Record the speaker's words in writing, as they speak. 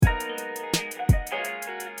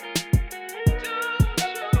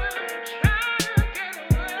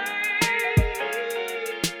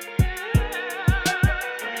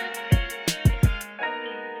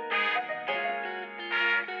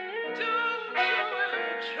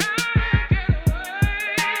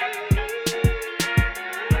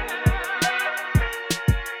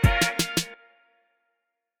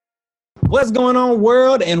What's going on,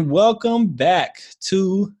 world? And welcome back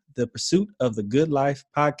to the Pursuit of the Good Life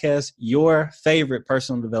podcast, your favorite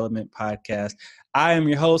personal development podcast. I am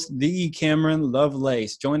your host, the Cameron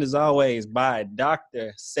Lovelace, joined as always by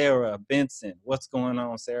Dr. Sarah Benson. What's going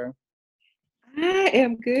on, Sarah? I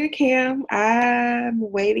am good, Cam. I'm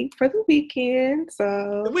waiting for the weekend.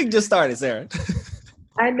 The So week just started, Sarah.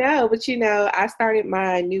 I know, but I started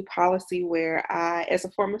my new policy where as a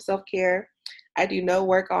form of self-care, I do no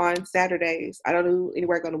work on Saturdays. I don't do any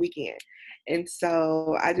work on the weekend. And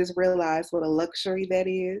so I just realized what a luxury that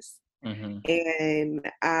is. Mm-hmm. And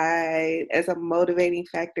as a motivating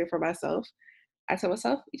factor for myself, I told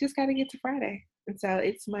myself, you just got to get to Friday. And so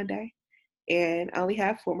it's Monday and I only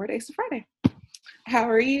have 4 more days to Friday. How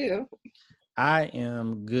are you? I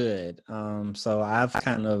am good. So I've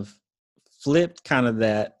kind of flipped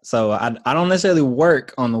that. So I don't necessarily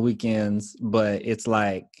work on the weekends, but it's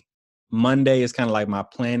like Monday is kind of like my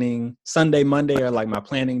planning. Sunday, Monday are like my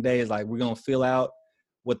planning days. Like we're gonna fill out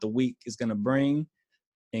what the week is gonna bring,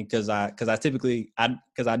 and because I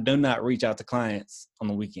do not reach out to clients on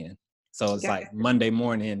the weekend. So it's like Monday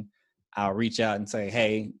morning, I'll reach out and say,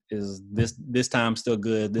 hey, is this time still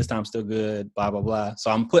good? This time still good, blah, blah, blah.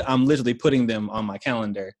 So I'm literally putting them on my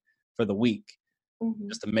calendar for the week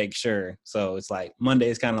just to make sure. So it's like Monday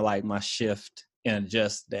is kind of like my shift and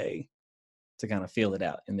adjust day to kind of feel it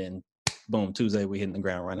out. And then boom, Tuesday we hitting the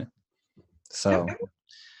ground running. So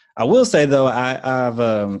I will say though, I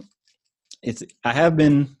have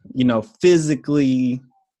been, physically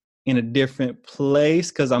in a different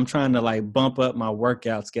place because I'm trying to like bump up my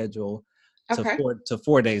workout schedule to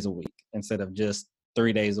 4 days a week instead of just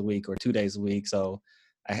 3 days a week or 2 days a week. So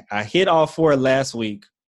I hit all 4 last week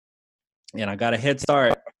and I got a head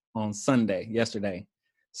start on yesterday.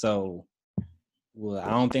 So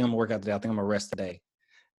I don't think I'm gonna work out today. I think I'm gonna rest today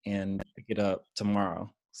and pick it up tomorrow.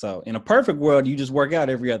 So in a perfect world, you just work out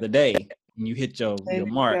every other day and you hit your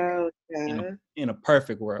mark in a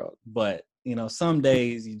perfect world. But some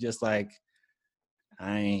days you just like,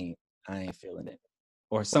 I ain't feeling it,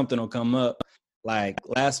 or something will come up. Like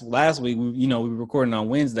last week, we were recording on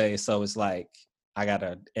Wednesday, so it's like I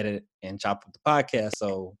gotta edit and chop up the podcast,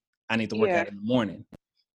 so I need to work out in the morning.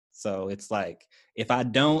 So it's like if I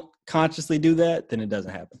don't consciously do that, then it doesn't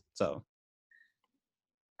happen. So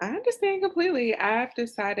I understand completely. I've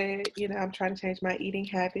decided, I'm trying to change my eating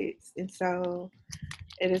habits, and so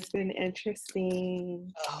it has been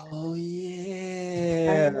interesting. Oh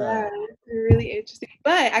yeah, it's really interesting.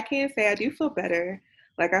 But I can say I do feel better.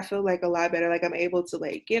 Like I feel like a lot better. Like I'm able to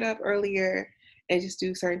like get up earlier and just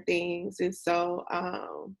do certain things. And so,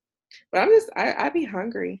 but I be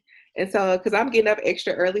hungry, and so because I'm getting up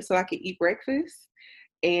extra early so I can eat breakfast,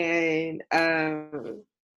 and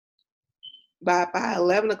by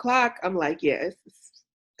 11 o'clock, I'm like, yes, it's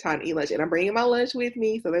time to eat lunch. And I'm bringing my lunch with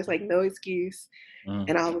me. So there's like no excuse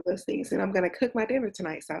and all of those things. And I'm going to cook my dinner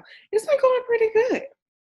tonight. So it's been going pretty good.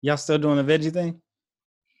 Y'all still doing the veggie thing?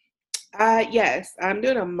 Yes, I'm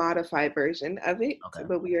doing a modified version of it,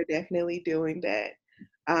 but we are definitely doing that.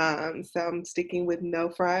 So I'm sticking with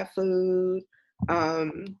no fried food.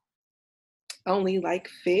 Only like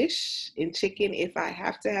fish and chicken if I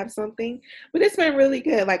have to have something. But it's been really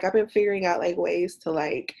good. Like I've been figuring out like ways to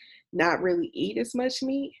like not really eat as much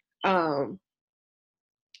meat. So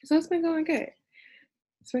it's been going good.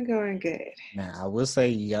 It's been going good. Now I will say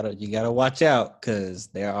you gotta watch out because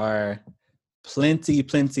there are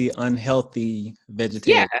plenty unhealthy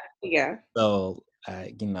vegetarians. Yeah. So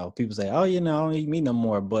people say, oh, I don't eat meat no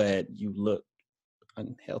more, but you look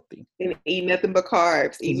unhealthy. And eat nothing but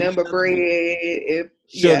carbs, eat nothing but bread,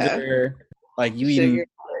 sugar, like you eating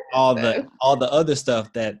all the other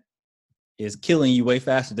stuff that is killing you way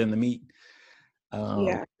faster than the meat.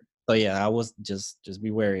 So I was just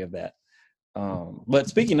be wary of that. But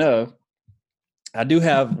speaking of, I do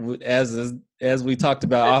have, as we talked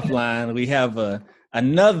about offline, we have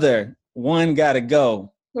another one gotta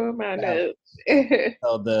go. Oh my notes.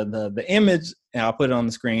 So the image, and I'll put it on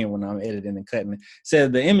the screen when I'm editing and cutting it. Says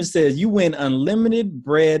the image says you win unlimited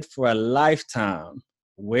bread for a lifetime.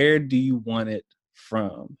 Where do you want it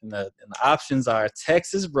from? And the options are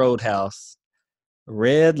Texas Roadhouse,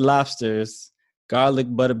 Red Lobsters, garlic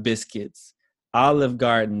butter biscuits, Olive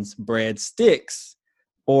Garden's bread sticks,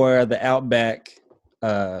 or the Outback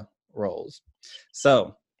rolls.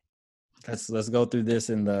 So let's go through this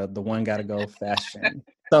in the one gotta go fashion.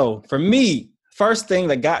 So for me, first thing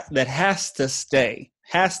that has to stay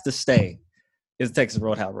is Texas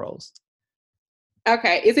Roadhouse rolls.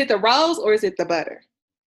 Okay, is it the rolls or is it the butter?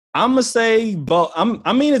 I'm gonna say both.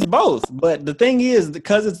 It's both, but the thing is,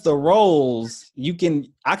 because it's the rolls,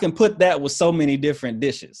 I can put that with so many different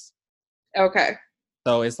dishes. Okay.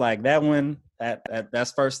 So it's like that one.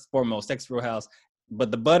 That's first and foremost Texas Roadhouse.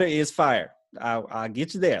 But the butter is fire. I'll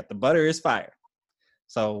get you there. The butter is fire.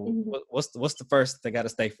 So Mhm. what's the first that got to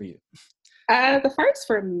stay for you? The first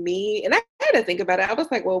for me, and I had to think about it. I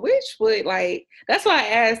was like, well, which would like, that's why I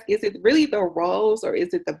asked, is it really the rolls or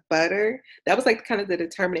is it the butter? That was like kind of the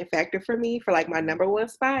determining factor for me for like my number one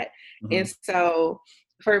spot. Mm-hmm. And so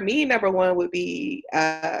for me, number one would be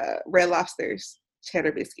Red Lobster's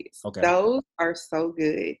cheddar biscuits. Okay, Those are so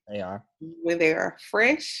good they are. when they are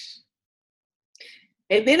fresh.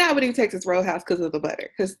 And then I would do Texas Roadhouse because of the butter,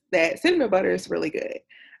 because that cinnamon butter is really good.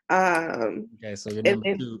 Okay, so your And number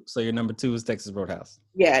then two. So your number two is Texas Roadhouse.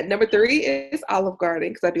 yeah, number three is Olive Garden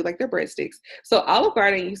because I do like their breadsticks. So Olive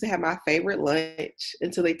Garden used to have my favorite lunch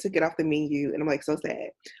until they took it off the menu, and I'm like so sad.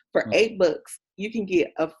 For $8, you can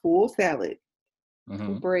get a full salad,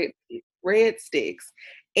 Mm-hmm. breadsticks,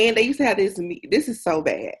 and they used to have this meat. This is so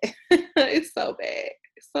bad. It's so bad.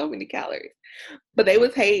 So many calories. But they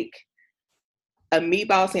would take a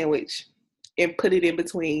meatball sandwich and put it in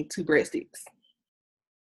between two breadsticks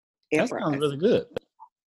and That sounds fries. really good.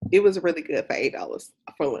 It was really good for $8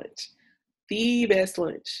 for lunch. The best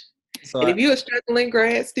lunch. So And I, if you're a struggling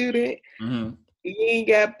grad student, mm-hmm. you ain't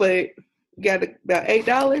got but got about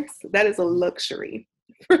 $8. That is a luxury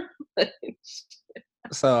for lunch.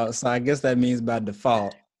 So I guess that means by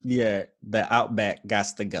default, yeah, the Outback got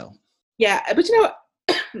to go. Yeah, but you know what?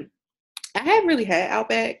 I haven't really had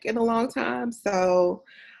Outback in a long time. So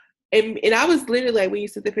and I was literally like when you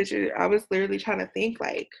see the picture, I was literally trying to think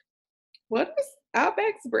like, what does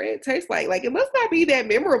Outback's bread taste like? Like it must not be that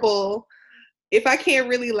memorable if I can't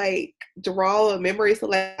really like draw a memory, so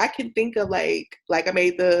like I can think of like I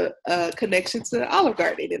made the connection to Olive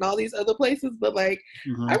Garden and all these other places, but like I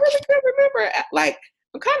Mm-hmm. really couldn't remember. Like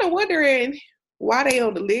I'm kind of wondering why they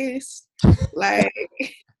on the list. Like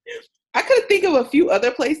I could think of a few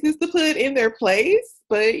other places to put in their place,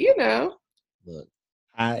 but you know. Look,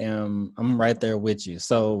 I'm right there with you.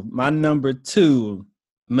 So my number two,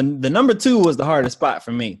 the number two was the hardest spot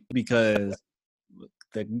for me because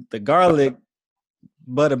the garlic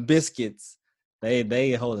butter biscuits,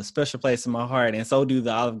 they hold a special place in my heart, and so do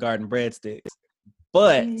the Olive Garden breadsticks.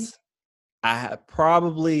 But I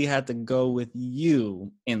probably had to go with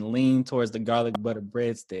you and lean towards the garlic butter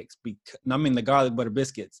breadsticks. The garlic butter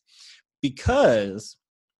biscuits, because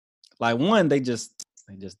like one, they just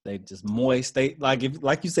moist. They like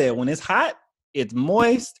you said, when it's hot, it's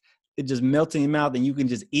moist. It just melts in your mouth, and you can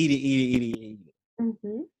just eat it.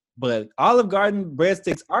 Mm-hmm. But Olive Garden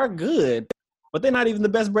breadsticks are good, but they're not even the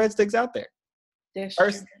best breadsticks out there. That's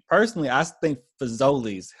true. Personally, I think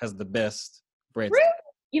Fazoli's has the best breadstick. Really?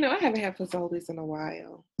 You know, I haven't had Fazoli's in a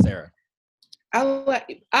while. Sarah,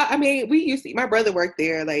 I mean, we used to, my brother worked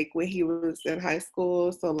there like when he was in high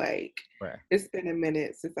school. So like where it's been a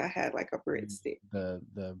minute since I had like a breadstick. the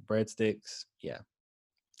breadsticks, yeah,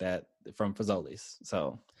 that from Fazoli's.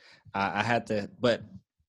 So I had to, but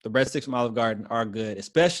the breadsticks from Olive Garden are good,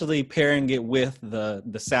 especially pairing it with the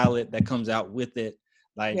salad that comes out with it.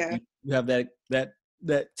 Like Yeah. you have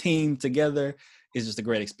that team together is just a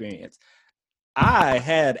great experience. I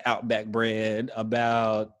had Outback bread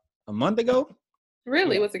about a month ago.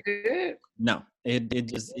 Really? Yeah. Was it good? No, it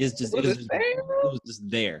just it's just Was it's it just it fair? was just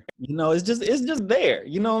there. It's just there.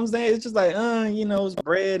 You know what I'm saying? It's just like it's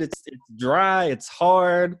bread. It's dry. It's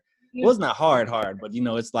hard. Yeah. Well, it's not hard, but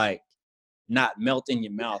it's like not melt in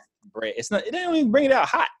your mouth bread. It's not. It didn't even bring it out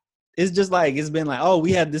hot. It's just like it's been like, oh,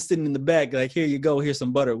 we had this sitting in the back. Like here you go. Here's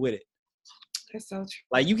some butter with it. That's so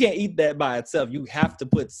Like true. you can't eat that by itself. You have to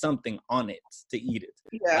put something on it to eat it.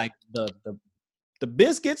 Yeah, Like the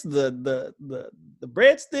biscuits, the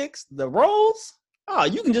breadsticks, the rolls. Oh,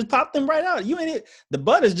 you can just pop them right out. You ain't it. The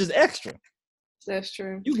butter's just extra. that's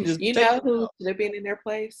true. You can just You take know it who out. should have been in their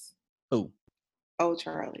place? Ooh, Old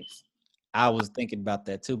Charlie's. I was thinking about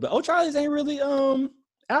that too. But Charlie's ain't really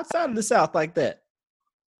outside of the South like that.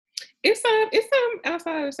 It's some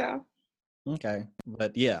outside of the South. Okay.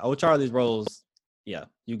 But yeah, Charlie's rolls, yeah,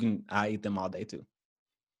 I eat them all day too.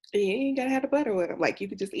 And you ain't gotta have the butter with them. Like you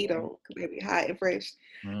could just eat them because they be hot and fresh.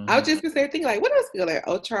 I Mm-hmm. was just considering thinking like, what else could go there?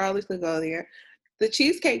 Old Charlie's could go there. The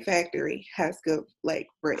Cheesecake Factory has good like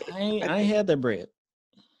bread. I ain't had that bread.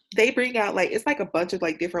 They bring out like it's like a bunch of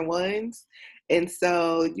like different ones, and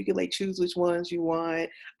so you can like choose which ones you want.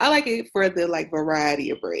 I like it for the like variety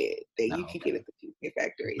of bread that No, you can get okay. at the Cheesecake It's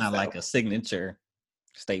Factory. not So like a signature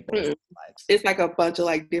staple. It's mm, like, it's like a bunch of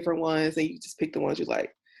like different ones, and you just pick the ones you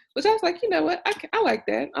like. Which I was like, you know what, I like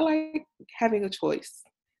that. I like having a choice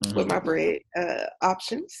with mm-hmm. my bread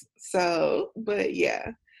options. So, but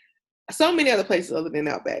yeah, so many other places other than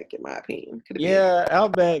Outback, in my opinion, could have been. Yeah,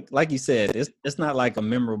 Outback, like you said, it's not like a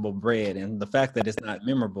memorable bread, and the fact that it's not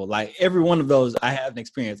memorable, like every one of those, I have an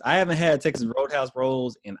experience. I haven't had Texas Roadhouse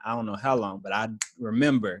rolls in I don't know how long, but I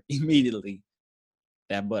remember immediately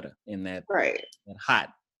that butter and Right. that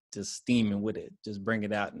hot, just steaming with it. Just bring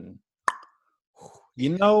it out, and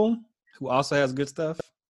you know who also has good stuff.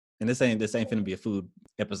 And this ain't finna be a food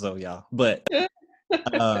episode, y'all. But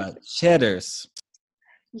Cheddar's.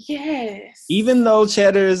 Yes. Even though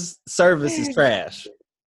Cheddar's service is Yes. trash,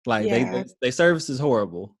 like Yeah. they service is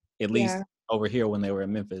horrible. At least Yeah. over here when they were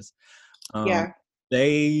in Memphis, Yeah.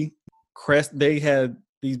 they they had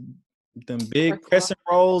them big Crestwell. crescent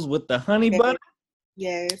rolls with the honey Yes. butter.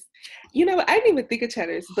 Yes. You know, I didn't even think of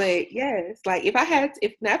Cheddar's, but yes, like if I had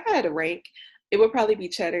a rank, it would probably be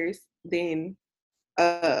Cheddar's, then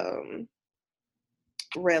um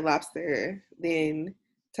Red Lobster, then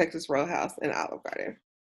Texas Roadhouse, and Olive Garden.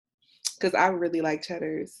 Because I really like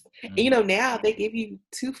Cheddar's. And Mm. now they give you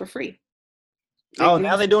 2 for free. They Oh, give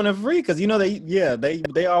now you they're doing it free because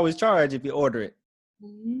they always charge if you order it for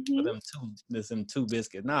Mhm. them two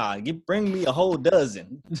biscuits. Nah, bring me a whole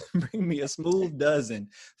dozen. Bring me a smooth dozen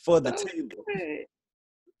for the So table. good.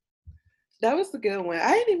 That was the good one.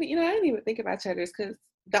 I didn't even think about Cheddar's because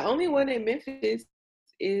the only one in Memphis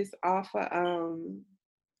is off of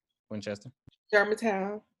Winchester.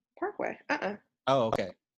 Germantown Parkway. Oh,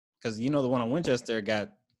 okay. Because the one on Winchester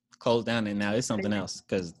got closed down, and now it's something else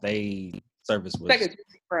because they service It's like a was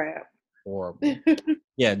juicy crab. horrible.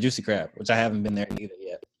 Yeah, Juicy Crab, which I haven't been there either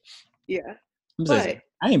yet. Yeah. I'm saying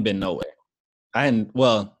But I ain't been nowhere.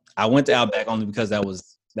 I went to Outback only because that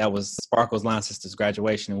was Sparkle's line sister's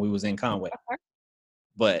graduation, and we was in Conway.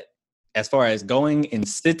 But as far as going and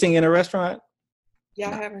sitting in a restaurant,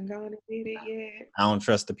 y'all no, haven't gone and did it yet. I don't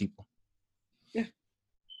trust the people. Yeah.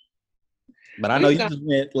 But I know We've you gone, just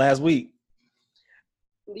went last week.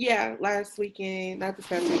 yeah, last weekend, not this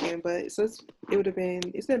past weekend, but it's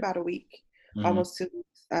been about a week, Mm-hmm. almost 2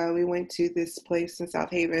 weeks. We went to this place in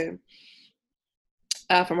South Haven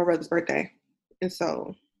for my brother's birthday. And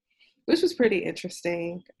so, which was pretty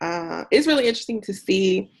interesting. It's really interesting to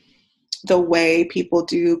see the way people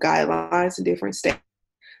do guidelines in different states.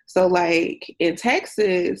 So, like in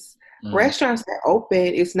Texas, Mm-hmm. restaurants that open,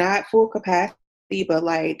 it's not full capacity, but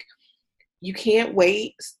like you can't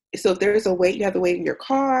wait. So if there's a wait, you have to wait in your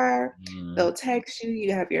car. Mm-hmm. They'll text you.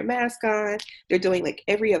 You have your mask on. They're doing like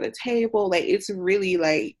every other table. Like it's really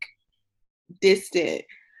like distant.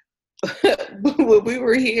 When we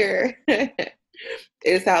were here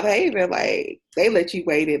in South Haven, like they let you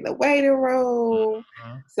wait in the waiting room.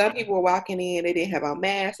 Some people were walking in, they didn't have on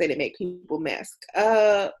masks. They didn't make people mask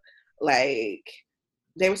up. Like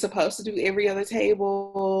they were supposed to do every other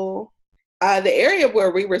table. The area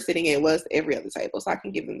where we were sitting in was every other table, so I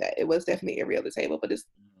can give them that. It was definitely every other table, but this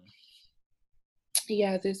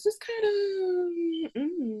is kind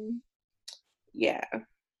of yeah,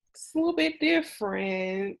 it's a little bit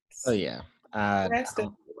different. Oh yeah, I, I Rest of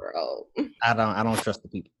don't the world. I don't trust the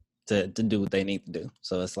people to do what they need to do.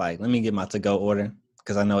 So it's like, let me get my to go order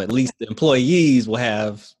because I know at least the employees will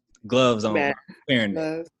have gloves on Man, while preparing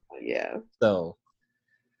it. yeah, So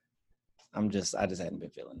I just hadn't been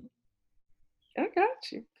feeling it. I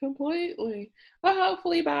got you completely. Well,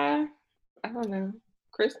 hopefully by I don't know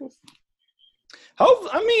Christmas.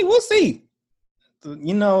 I mean, we'll see.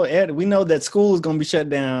 Ed, we know that school is going to be shut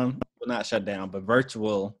down. Well, not shut down, but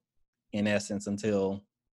virtual in essence until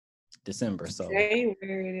December. So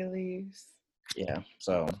January at least. yeah.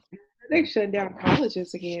 So They shut down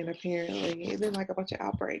colleges again. Apparently, it's been like a bunch of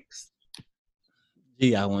outbreaks.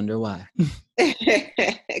 gee, I wonder why.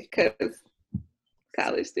 Because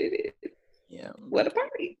college did it. Yeah. What a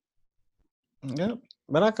party! Yep.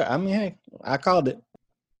 But I mean, hey, I called it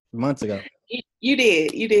months ago. You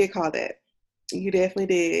did. You did call that. You definitely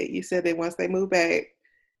did. You said that once they move back,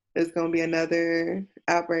 there's going to be another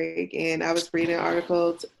outbreak. And I was reading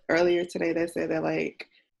articles earlier today that said that like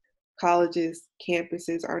colleges,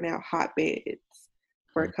 campuses are now hotbeds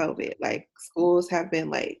for COVID. Like schools have been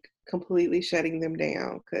like completely shutting them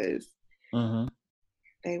down because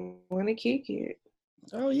they want to kick it.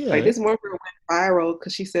 Oh yeah. Like this one girl went viral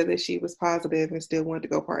because she said that she was positive and still wanted to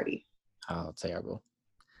go party. Oh, terrible.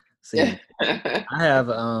 See, I have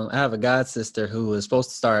a god sister who was supposed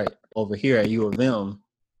to start over here at U of M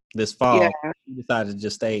this fall. Yeah, She decided to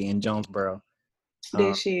just stay in Jonesboro.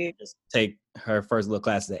 did she? Just take her first little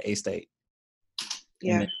classes at A State,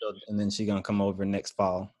 Yeah, and then she's gonna come over next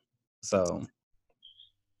fall. So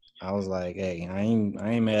I was like, hey, I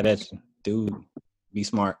ain't mad at you, dude. Be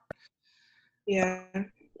smart. yeah.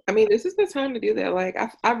 I mean, this is the time to do that. Like,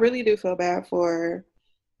 I really do feel bad for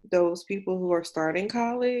those people who are starting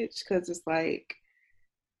college, because it's like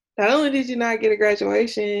not only did you not get a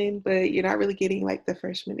graduation, but you're not really getting like the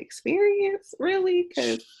freshman experience, really,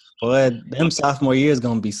 because But them sophomore year is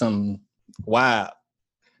gonna be something wild.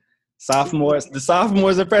 The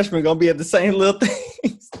sophomores and freshmen gonna be at the same little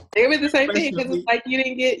things. they're with the same thing Freshmen because it's be like you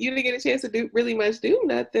didn't get a chance to do really much do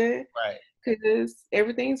nothing right. because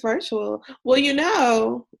everything's virtual.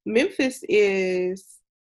 Well, Memphis is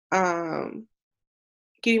um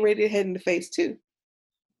getting ready to head into phase 2.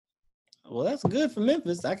 Well, that's good for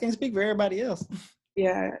Memphis. I can't speak for everybody else.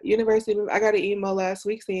 Yeah, I got an email last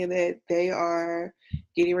week saying that they are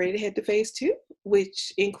getting ready to head to phase 2,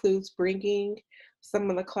 which includes bringing some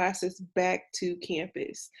of the classes back to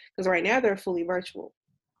campus because right now they're fully virtual.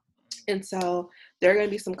 And so there are going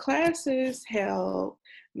to be some classes held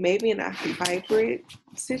maybe in a hybrid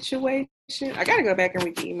situation. I got to go back and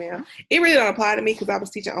read the email. It really don't apply to me because I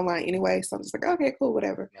was teaching online anyway. So I'm just like, okay, cool,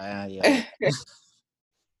 whatever. Yeah.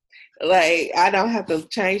 Like, I don't have to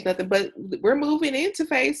change nothing, but we're moving into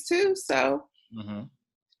phase 2. So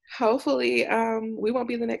hopefully we won't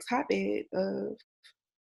be the next hotbed of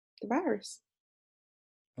the virus.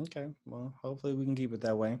 Okay. Well, hopefully we can keep it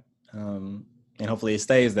that way. And hopefully it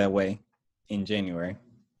stays that way in January.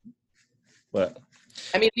 But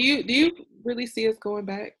I mean, do you really see us going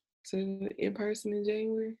back to in person in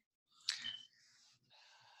January?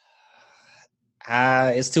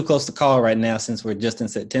 it's too close to call right now since we're just in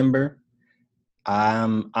September.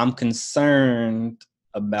 I'm concerned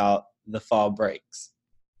about the fall breaks.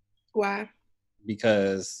 Why?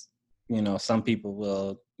 Because some people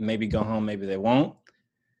will maybe go home, maybe they won't.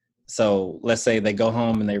 So let's say they go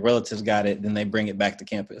home and their relatives got it, then they bring it back to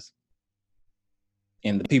campus.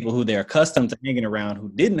 And the people who they're accustomed to hanging around who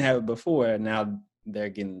didn't have it before, now they're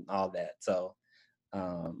getting all that. So,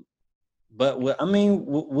 but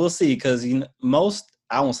we'll see because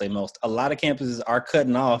I won't say most, a lot of campuses are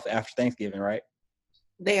cutting off after Thanksgiving, right?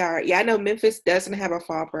 They are. Yeah, I know Memphis doesn't have a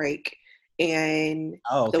fall break, and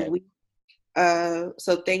Oh, the okay. week.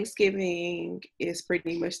 So Thanksgiving is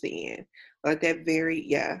pretty much the end. Like that very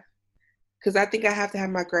yeah, because I think I have to have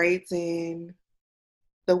my grades in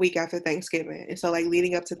the week after Thanksgiving, and so like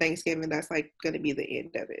leading up to Thanksgiving, that's like going to be the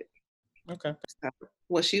end of it. Okay. So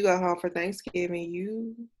once you go home for Thanksgiving,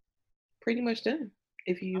 you pretty much done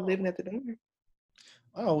if you living at the dorm.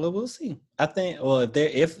 Oh well, we'll see. I think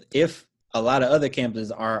if a lot of other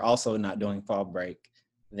campuses are also not doing fall break,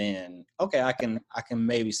 then okay, I can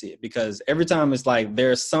maybe see it because every time it's like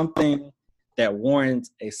there's something that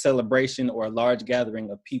warrants a celebration or a large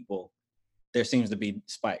gathering of people, there seems to be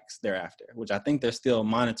spikes thereafter, which I think they're still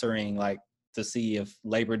monitoring like to see if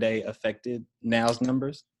Labor Day affected now's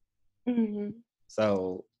numbers. Mm-hmm.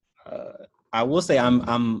 So I will say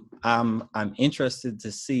I'm interested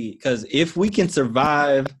to see because if we can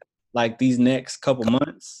survive like these next couple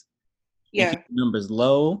months and Yeah. keep the numbers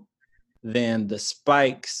low, then the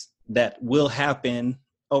spikes that will happen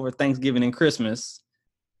over Thanksgiving and Christmas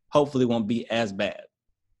hopefully won't be as bad.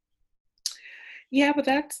 Yeah, but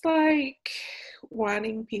that's like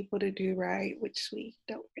wanting people to do right, which we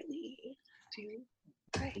don't really do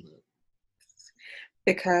right.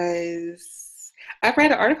 Because I've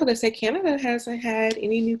read an article that said Canada hasn't had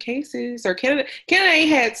any new cases, or Canada ain't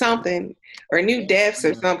had something, or new deaths or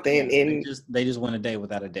Yeah, something, they just went a day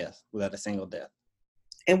without a single death.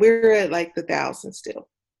 and we're at like the thousands still.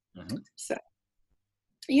 Mm-hmm. So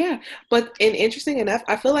yeah, and interesting enough,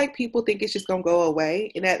 I feel like people think it's just gonna go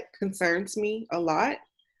away, and that concerns me a lot.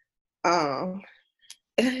 Um,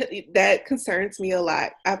 that concerns me a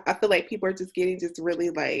lot. I feel like people are just getting just really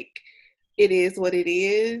like it is what it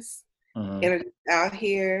is, Mm-hmm. and it's out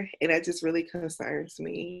here, and that just really concerns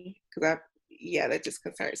me because that just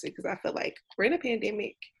concerns me because I feel like we're in a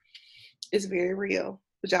pandemic. It's very real,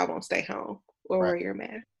 but y'all won't stay home or Right. wear your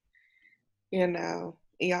mask.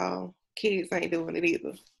 Y'all kids ain't doing it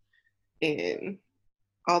either, and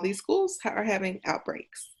all these schools are having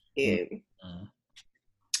outbreaks and Mm-hmm.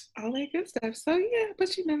 all that good stuff. So yeah, but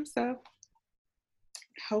so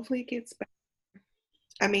hopefully it gets better.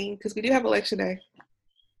 I mean, because we do have election day.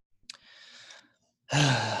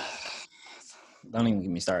 Don't even get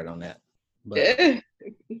me started on that. But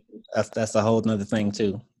that's a whole nother thing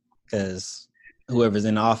too, because whoever's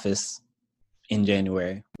in office in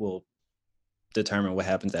January will determine what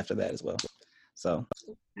happens after that as well. So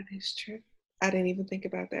That is true. I didn't even think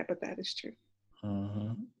about that, but that is true.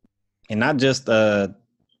 and not just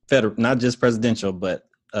federal, not just presidential, but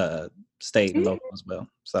state and local as well.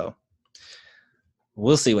 So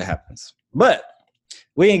we'll see what happens. But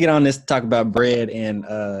we didn't get on this to talk about bread and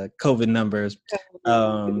COVID numbers.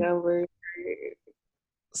 Numbers.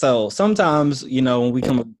 So sometimes, when we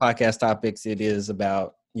come up with podcast topics, it is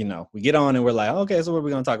about, we get on and we're like, okay, so what are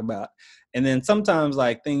we going to talk about? And then sometimes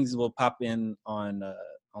like things will pop in on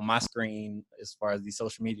my screen as far as the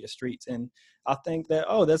social media streets. And I think that,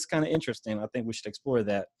 oh, that's kind of interesting. I think we should explore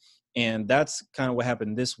that. And that's kind of what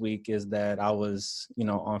happened this week is that I was,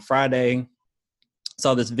 on Friday,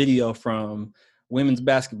 saw this video from women's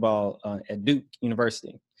basketball at Duke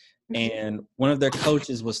University. And one of their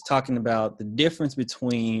coaches was talking about the difference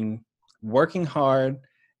between working hard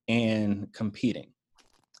and competing.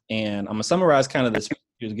 And I'm going to summarize kind of the speech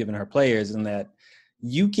she was giving her players in that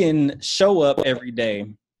you can show up every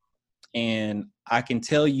day and I can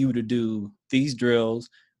tell you to do these drills.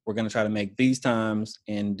 We're going to try to make these times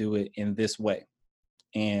and do it in this way.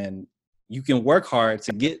 And you can work hard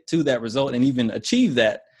to get to that result and even achieve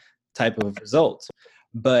that type of results.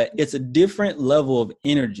 But it's a different level of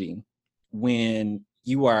energy when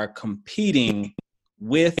you are competing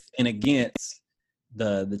with and against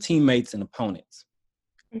the teammates and opponents.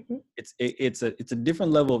 Mm-hmm. It's a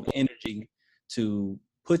different level of energy to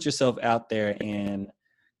put yourself out there and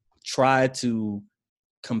try to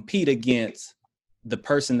compete against the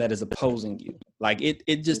person that is opposing you. Like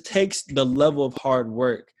it just takes the level of hard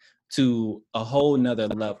work to a whole nother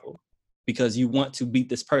level because you want to beat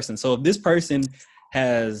this person. So if this person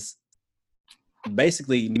has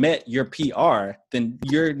basically met your PR, then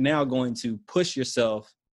you're now going to push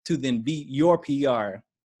yourself to then beat your PR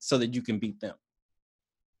so that you can beat them.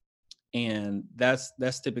 And that's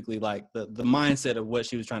typically like the mindset of what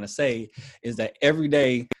she was trying to say is that every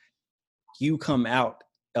day you come out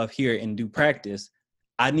of here and do practice,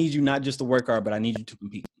 I need you not just to work hard, but I need you to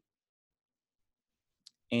compete.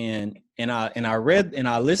 And I read and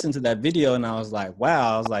I listened to that video and I was like,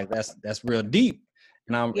 wow, I was like, that's real deep.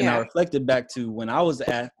 And I reflected back to when I was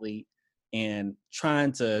an athlete and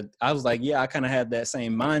I was like, yeah, I kind of had that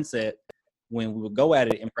same mindset when we would go at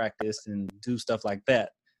it in practice and do stuff like that.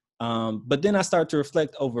 But then I started to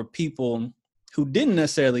reflect over people who didn't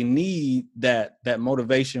necessarily need that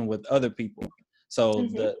motivation with other people. So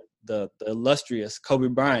the illustrious Kobe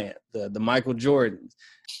Bryant, the Michael Jordans,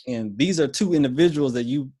 and these are two individuals that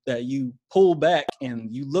you pull back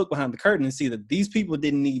and you look behind the curtain and see that these people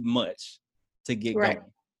didn't need much to get going.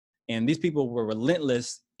 And these people were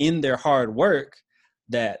relentless in their hard work,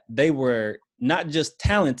 that they were not just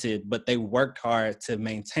talented, but they worked hard to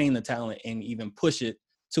maintain the talent and even push it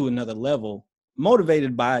to another level,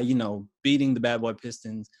 motivated by, beating the Bad Boy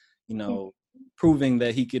Pistons, proving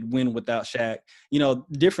that he could win without Shaq,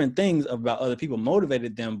 different things about other people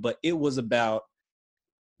motivated them, but it was about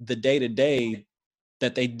the day-to-day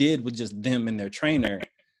that they did with just them and their trainer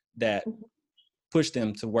that pushed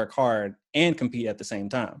them to work hard and compete at the same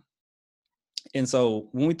time. And so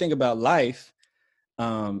when we think about life,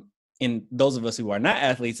 and those of us who are not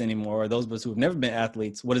athletes anymore, or those of us who have never been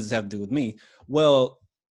athletes, what does this have to do with me? Well,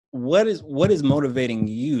 what is motivating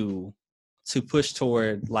you to push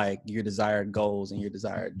toward like your desired goals and your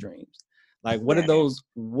desired dreams? Like what are those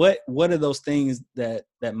what are those things that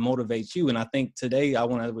motivate you? And I think today I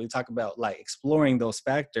want to really talk about like exploring those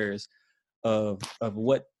factors of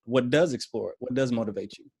what does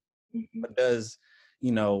motivate you, what does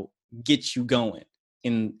get you going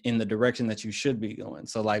in the direction that you should be going.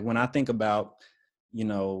 So like when I think about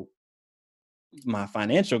my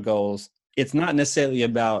financial goals, it's not necessarily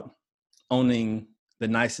about owning the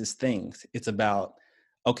nicest things. It's about,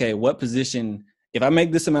 okay, what position, if I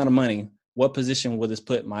make this amount of money, what position will this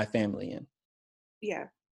put my family in? Yeah.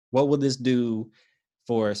 What will this do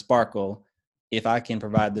for Sparkle if I can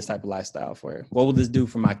provide this type of lifestyle for her? What will this do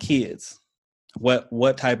for my kids?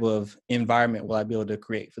 What type of environment will I be able to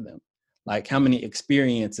create for them? Like how many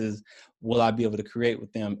experiences will I be able to create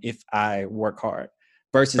with them if I work hard?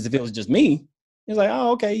 Versus if it was just me, it's like,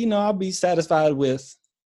 oh, okay, I'll be satisfied with,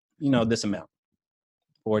 this amount,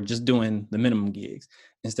 or just doing the minimum gigs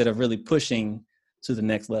instead of really pushing to the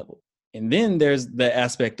next level. And then there's the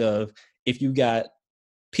aspect of if you got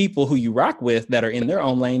people who you rock with that are in their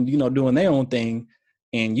own lane, doing their own thing,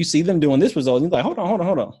 and you see them doing this result, and you're like, hold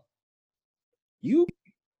on.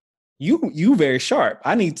 You very sharp.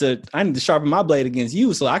 I need to sharpen my blade against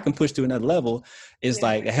you so I can push to another level. It's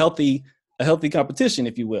like a healthy competition,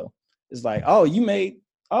 if you will. It's like, oh, you made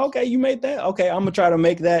that. Okay, I'm gonna try to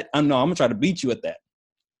make that. I'm gonna try to beat you at that.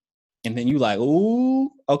 And then you like, ooh,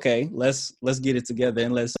 okay, let's get it together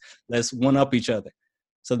and let's one up each other.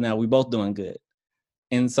 So now we both doing good.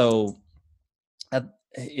 And so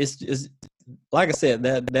it's like I said,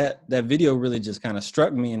 that video really just kind of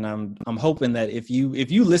struck me, and I'm hoping that if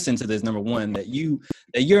you listen to this, number one, that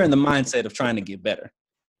you're in the mindset of trying to get better.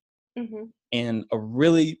 Mhm. And a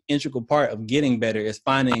really integral part of getting better is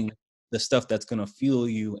finding the stuff that's going to fuel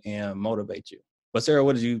you and motivate you. But Sarah,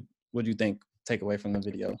 what do you think take away from the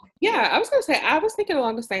video? Yeah, I was gonna say I was thinking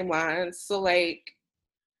along the same lines. So like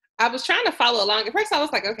I was trying to follow along. At first I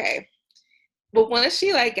was like, okay. But once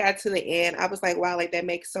she like got to the end, I was like, wow, like that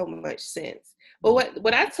makes so much sense. But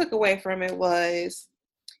what I took away from it was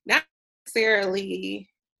not necessarily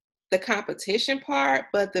the competition part,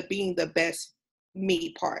 but the being the best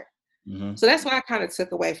me part. Mm-hmm. So that's what I kind of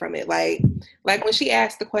took away from it. Like when she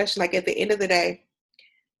asked the question, like at the end of the day,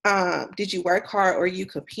 did you work hard or you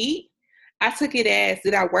compete? I took it as,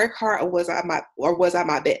 did I work hard or was I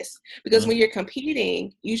my best? Because Mm-hmm. when you're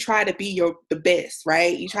competing, you try to be the best,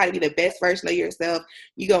 right? You try to be the best version of yourself.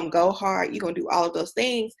 You're gonna go hard, you're gonna do all of those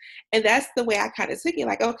things. And that's the way I kind of took it.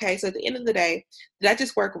 Like, okay, so at the end of the day, did I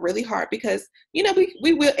just work really hard? Because we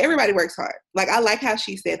will everybody works hard. Like I like how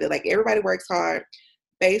she said that, like everybody works hard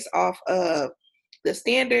based off of the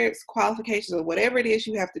standards, qualifications, or whatever it is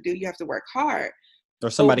you have to do, you have to work hard. Or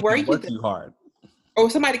But somebody were can you work you hard. or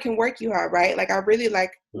somebody can work you hard, right? Like I really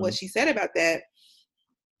like what Mm-hmm. she said about that.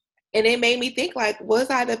 And it made me think like, was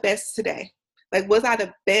I the best today? Like, was I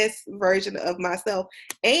the best version of myself?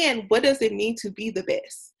 And what does it mean to be the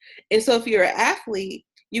best? And so if you're an athlete,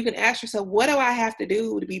 you can ask yourself, what do I have to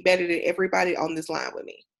do to be better than everybody on this line with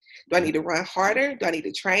me? Do I need to run harder? Do I need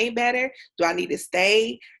to train better? Do I need to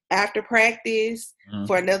stay after practice Mm-hmm.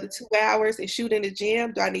 for another 2 hours and shoot in the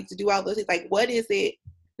gym? Do I need to do all those things? Like, what is it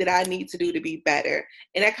that I need to do to be better?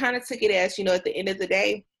 And I kind of took it as, at the end of the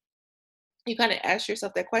day, you kind of ask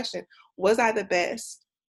yourself that question, was I the best?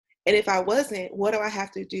 And if I wasn't, what do I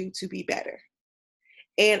have to do to be better?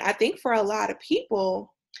 And I think for a lot of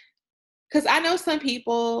people, because I know some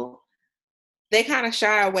people, they kind of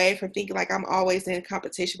shy away from thinking like I'm always in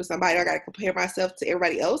competition with somebody, or I got to compare myself to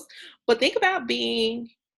everybody else. But think about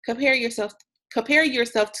compare yourself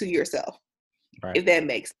to yourself, Right. if that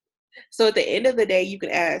makes sense. So at the end of the day, you can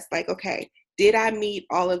ask like, okay, did I meet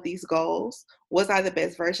all of these goals? Was I the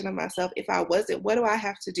best version of myself? If I wasn't, what do I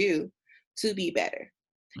have to do to be better?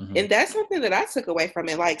 Mm-hmm. And that's something that I took away from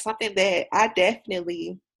it, like something that I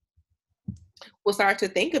definitely will start to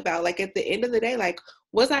think about. Like at the end of the day, like,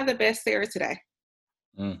 was I the best Sarah today?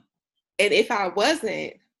 Mm. And if I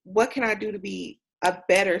wasn't, what can I do to be a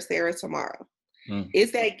better Sarah tomorrow? Mm.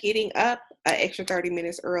 Is that getting up an extra 30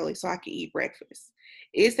 minutes early so I can eat breakfast?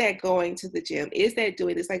 Is that going to the gym? Is that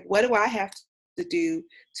doing this? Like, what do I have to do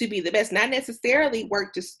to be the best? Not necessarily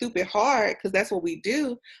work just stupid hard, because that's what we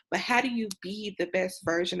do, but how do you be the best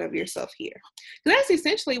version of yourself here? Because that's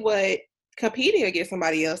essentially what competing against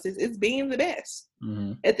somebody else is being the best.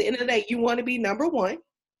 Mm-hmm. At the end of the day, you want to be number one.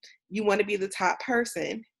 You want to be the top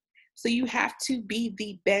person. So you have to be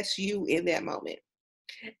the best you in that moment.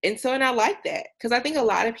 And I like that, because I think a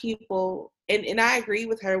lot of people, and I agree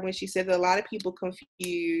with her when she said that a lot of people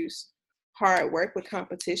confuse hard work with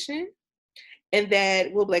competition, and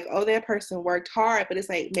that we'll be like, oh, that person worked hard, but it's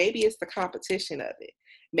like, maybe it's the competition of it.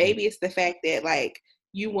 Maybe it's the fact that like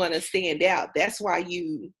you want to stand out. That's why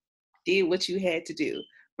you did what you had to do,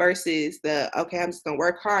 versus okay, I'm just going to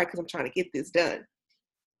work hard because I'm trying to get this done.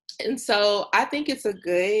 And so I think that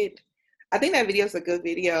video is a good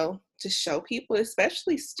video to show people,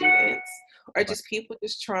 especially students or Right. just people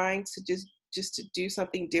just trying to just to do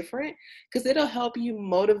something different, because it'll help you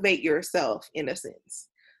motivate yourself in a sense.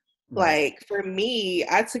 Right. Like for me,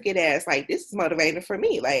 I took it as like, this is motivating for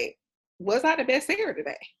me. Like, was I the best singer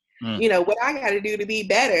today? Mm. What I got to do to be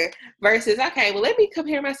better, versus, okay, well, let me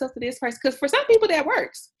compare myself to this person. Because for some people that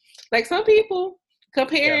works. Like some people Yeah.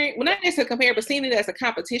 comparing, well, not necessarily compare, but seeing it as a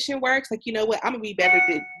competition works. Like, you know what, I'm gonna be better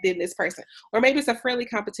than this person. Or maybe it's a friendly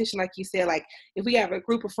competition, like you said. Like if we have a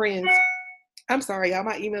group of friends, I'm sorry, y'all,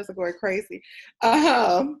 my emails are going crazy.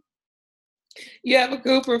 You have a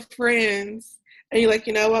group of friends and you're like,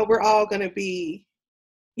 you know what, we're all gonna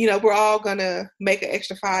make an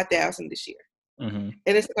extra 5,000 this year. Mm-hmm.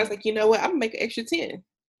 And it's like, you know what, I'm gonna make an extra 10.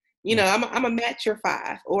 Mm. I'm gonna match your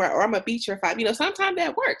 5, or I'm gonna beat your 5. Sometimes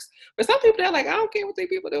that works. But some people, they're like, I don't care what these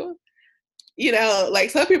people do. Like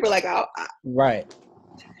some people are like, Right.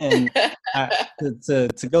 And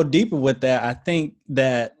to go deeper with that, I think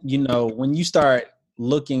that, when you start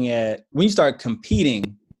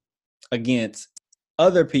competing against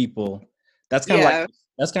other people, that's kind of like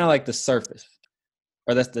yeah, the surface,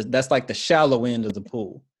 or that's like the shallow end of the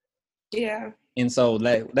pool. yeah, And so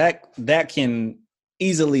that can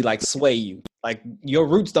easily like sway you. Like your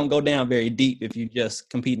roots don't go down very deep if you just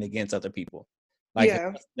competing against other people. Like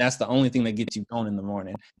yeah, that's the only thing that gets you going in the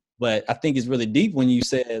morning. But I think it's really deep when you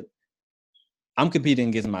said, I'm competing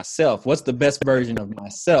against myself. What's the best version of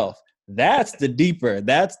myself? That's the deeper.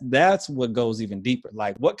 That's what goes even deeper.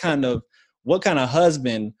 Like what kind of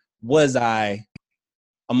husband was I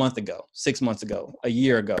a month ago, 6 months ago, a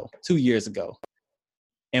year ago, 2 years ago?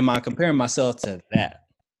 Am I comparing myself to that?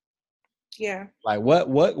 Yeah. Like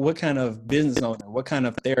what kind of business owner, what kind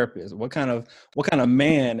of therapist, what kind of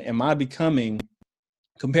man am I becoming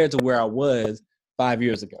compared to where I was 5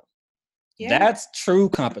 years ago? Yeah. That's true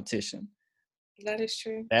competition. That is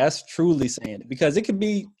true. That's truly saying it, because it could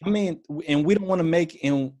be, I mean, and we don't want to make,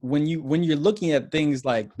 and when you're looking at things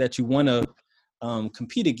like that you want to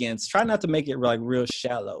compete against, try not to make it like real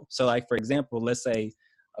shallow. So like, for example, let's say,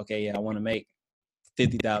 okay, yeah, I want to make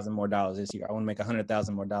 $50,000 more this year. I want to make $100,000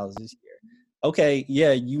 more this year. Okay,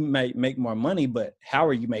 yeah, you might make more money, but how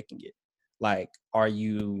are you making it? Like, are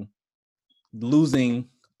you losing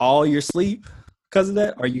all your sleep because of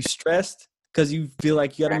that? Are you stressed because you feel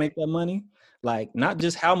like you got to make that money? Like, not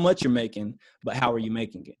just how much you're making, but how are you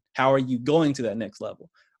making it? How are you going to that next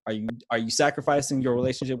level? Are you sacrificing your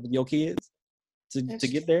relationship with your kids to That's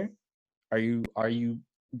get true. there? Are you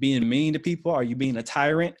being mean to people? Are you being a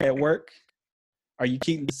tyrant at work? Are you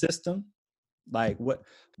cheating the system? Like, what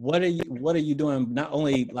are you doing? Not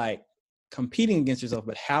only like competing against yourself,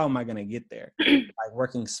 but how am I going to get there? Like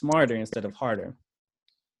working smarter instead of harder.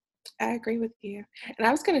 I agree with you. And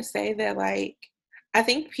I was gonna say that, like, I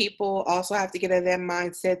think people also have to get in that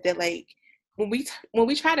mindset that, like, when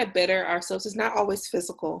we try to better ourselves, it's not always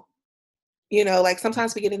physical. You know, like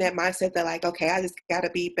sometimes we get in that mindset that, like, okay, I just gotta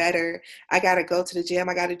be better. I gotta go to the gym.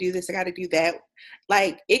 I gotta do this. I gotta do that.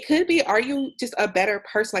 Like, it could be, are you just a better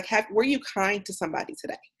person? Like, were you kind to somebody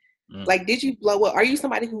today? Mm. Like, did you blow up? Are you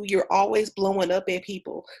somebody who you're always blowing up at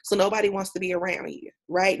people? So nobody wants to be around you,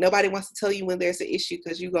 right? Nobody wants to tell you when there's an issue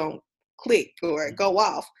because you're going to click or go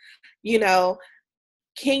off. You know,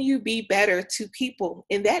 can you be better to people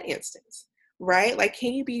in that instance, right? Like,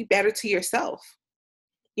 can you be better to yourself?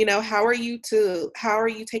 You know, how are you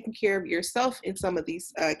taking care of yourself in some of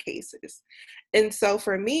these cases? And so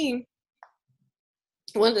for me,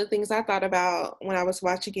 one of the things I thought about when I was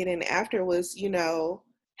watching it and after was, you know,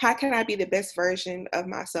 how can I be the best version of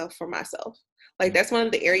myself for myself? Like, Mm. that's one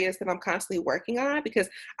of the areas that I'm constantly working on, because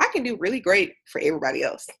I can do really great for everybody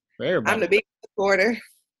else. For I'm everybody. the big supporter,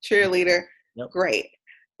 cheerleader, Yep. great.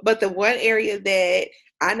 But the one area that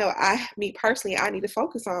I know me personally, I need to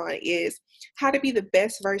focus on is how to be the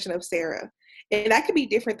best version of Sarah. And that could be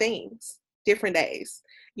different things, different days,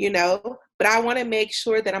 you know, but I want to make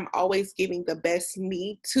sure that I'm always giving the best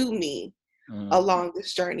me to me Mm. along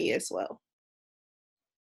this journey as well.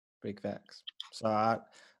 Big facts. So I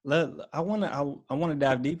want to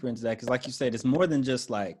dive deeper into that, because like you said, it's more than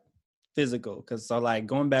just like physical. Because so like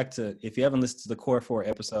going back to, if you haven't listened to the Core 4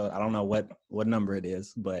 episode, I don't know what number it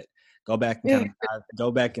is, but go back and kind of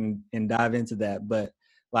go back and dive into that. But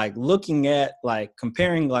like looking at like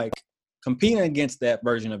comparing, like competing against that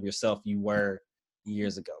version of yourself you were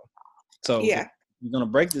years ago. So if Yeah. you're gonna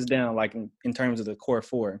break this down like in terms of the Core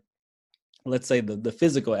 4, let's say the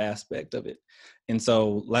physical aspect of it. And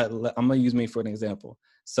so I'm gonna use me for an example.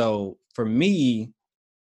 So for me,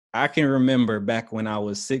 I can remember back when I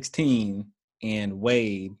was 16 and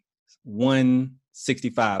weighed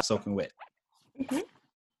 165 soaking wet. Hmm.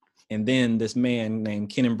 And then this man named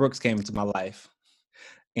Kenan Brooks came into my life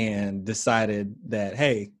and decided that,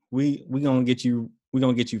 hey, we're gonna get you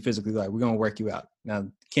physically, like we're gonna work you out. Now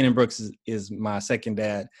Kenan Brooks is my second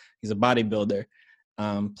dad. He's a bodybuilder,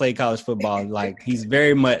 played college football. Like he's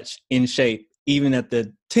very much in shape, even at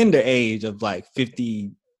the tender age of like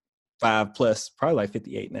 55 plus, probably like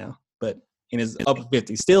 58 now, but in his upper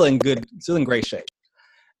 50s, still in great shape.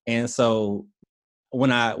 And so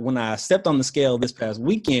when I stepped on the scale this past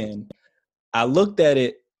weekend, I looked at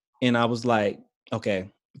it and I was like, okay,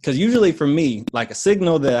 because usually for me, like a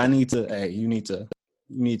signal that I need to, hey, you need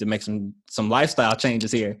to make some lifestyle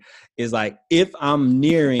changes here, is like if I'm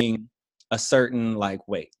nearing a certain like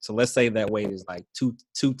weight. So let's say that weight is like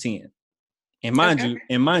 210. Okay.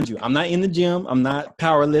 And mind you, I'm not in the gym, I'm not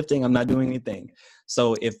powerlifting, I'm not doing anything.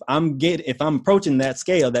 So if I'm approaching that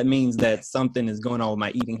scale, that means that something is going on with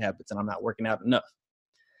my eating habits and I'm not working out enough.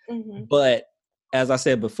 Hmm. But as I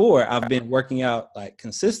said before, I've been working out like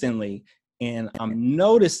consistently, and I'm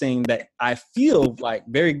noticing that I feel like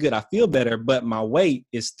very good. I feel better, but my weight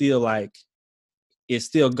is still like, it's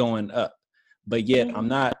still going up. But yet Hmm. I'm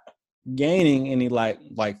not gaining any like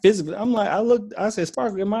physically. I'm like, I said,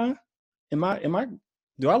 Sparkle, am I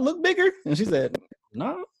do I look bigger? And she said,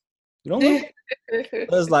 no, you don't look bigger.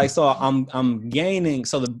 It's like, so I'm gaining.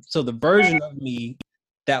 So the version of me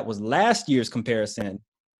that was last year's comparison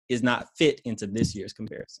is not fit into this year's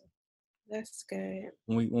comparison. That's good.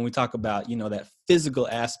 When we talk about, you know, that physical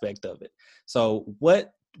aspect of it. So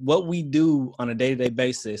what we do on a day-to-day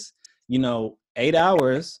basis, you know, 8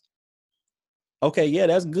 hours, okay, yeah,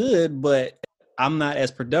 that's good, but I'm not as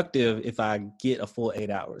productive if I get a full 8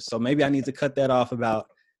 hours. So maybe I need to cut that off about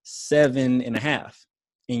 7.5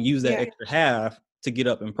 and use that Yeah. extra half to get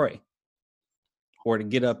up and pray, or to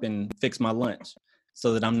get up and fix my lunch,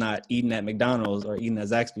 so that I'm not eating at McDonald's or eating at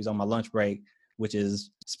Zaxby's on my lunch break, which is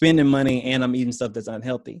spending money and I'm eating stuff that's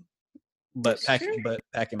unhealthy, but That's true.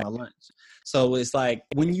 packing my lunch. So it's like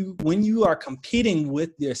when you are competing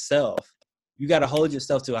with yourself, you got to hold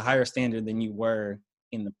yourself to a higher standard than you were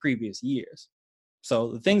in the previous years.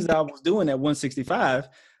 So the things that I was doing at 165,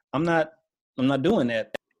 I'm not doing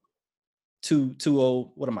that. 20,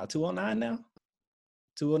 what am I, 209 now?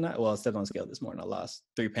 209. Well, I stepped on the scale this morning. I lost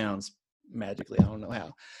 3 pounds magically. I don't know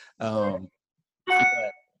how.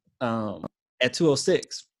 But at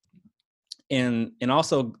 206. And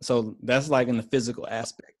also, so that's like in the physical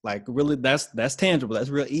aspect. Like really, that's tangible. That's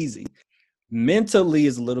real easy. Mentally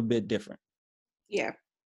is a little bit different. Yeah.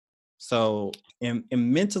 So and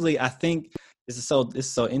mentally, I think this is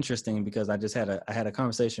so interesting, because I had a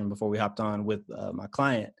conversation before we hopped on with my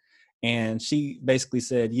client, and she basically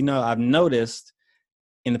said, you know, I've noticed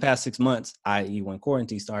in the past 6 months, i.e., when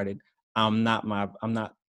quarantine started, I'm not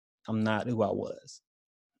who I was.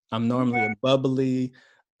 I'm normally a bubbly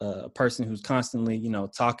person who's constantly, you know,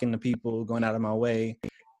 talking to people, going out of my way,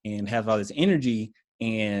 and have all this energy.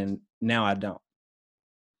 And now I don't.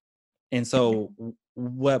 And so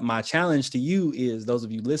what my challenge to you is, those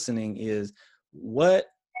of you listening, is what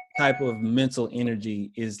type of mental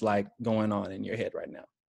energy is like going on in your head right now?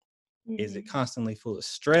 Is it constantly full of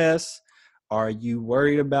stress? Are you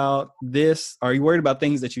worried about this? Are you worried about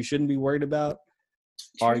things that you shouldn't be worried about?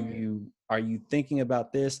 Are you thinking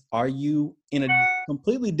about this? Are you in a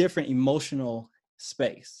completely different emotional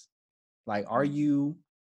space? Like, are you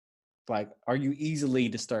easily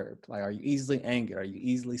disturbed? Like, are you easily angered? Are you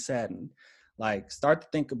easily saddened? Like, start to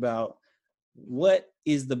think about, what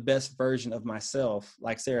is the best version of myself,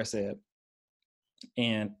 like Sarah said,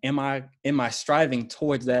 and am I striving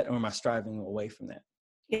towards that, or am I striving away from that?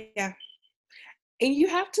 Yeah. And you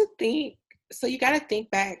have to think, so you got to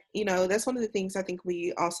think back, you know, that's one of the things I think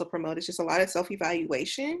we also promote is just a lot of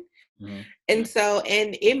self-evaluation. Mm-hmm. And so,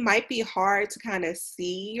 and it might be hard to kind of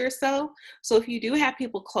see yourself. So if you do have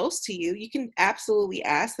people close to you, you can absolutely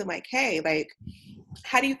ask them like, hey, like,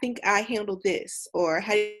 how do you think I handled this? Or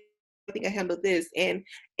how do you think I handled this? And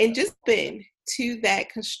just been to that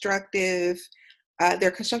constructive,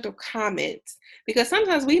 their constructive comments, because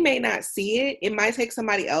sometimes we may not see it. It might take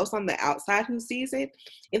somebody else on the outside who sees it,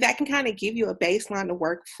 and that can kind of give you a baseline to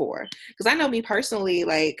work for. Because I know me personally,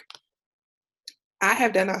 like I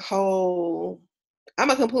have done I'm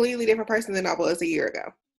a completely different person than I was a year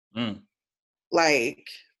ago. Mm. Like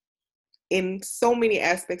in so many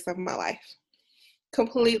aspects of my life,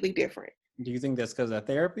 completely different. Do you think that's because of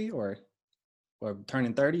therapy, or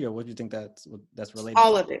turning 30, or what do you think that's related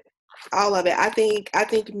All to? of it. All of it. I think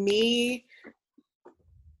Because me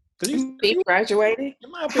graduating.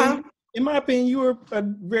 in my opinion, Huh? you were a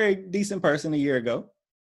very decent person a year ago.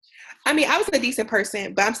 I mean, I was a decent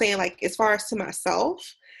person, but I'm saying like as far as to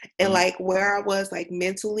myself and Mm. like where I was like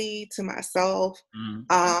mentally to myself,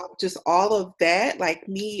 Mm. just all of that, like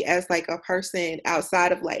me as like a person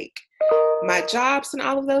outside of like my jobs and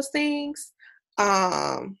all of those things,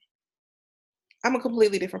 um, I'm a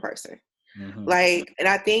completely different person. Mm-hmm. Like, and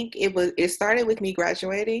I think it started with me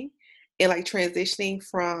graduating and like transitioning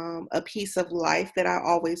from a piece of life that I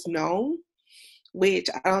always known, which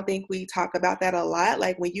I don't think we talk about that a lot.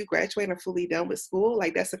 Like when you graduate and are fully done with school,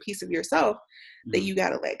 like that's a piece of yourself that Mm-hmm. you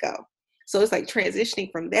got to let go. So it's like transitioning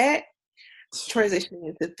from that, transitioning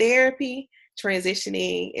into therapy,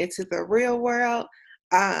 transitioning into the real world.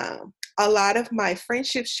 A lot of my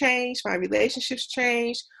friendships changed, my relationships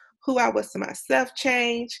changed, who I was to myself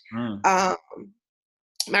changed. Mm. Um,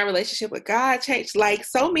 my relationship with God changed. Like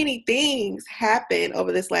so many things happened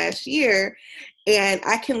over this last year. And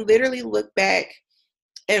I can literally look back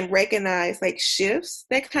and recognize like shifts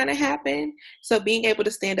that kind of happen. So being able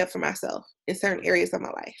to stand up for myself in certain areas of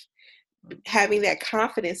my life, having that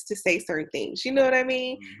confidence to say certain things, you know what I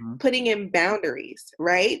mean? Mm-hmm. Putting in boundaries,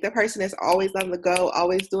 right? The person that's always on the go,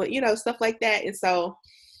 always doing, stuff like that. And so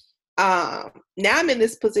now I'm in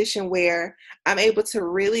this position where I'm able to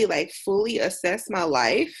really like fully assess my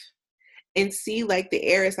life and see like the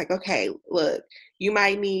areas like, okay, look, you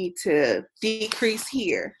might need to decrease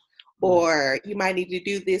here, Mm. or you might need to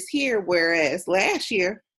do this here. Whereas last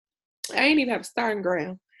year, I didn't even have a starting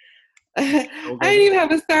ground. I didn't even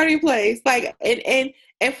have a starting place. Like,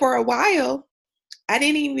 and for a while, I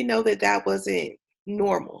didn't even know that that wasn't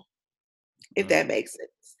normal, if that makes sense.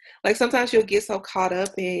 Like sometimes you'll get so caught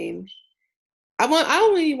up in I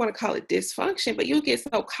don't even want to call it dysfunction, but you'll get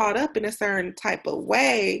so caught up in a certain type of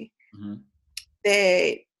way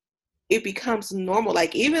that it becomes normal.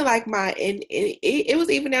 Like even like it was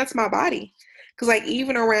even down to my body. Cause like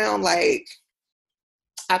even around like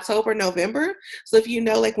October, November. So if you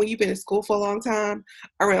know, like when you've been in school for a long time,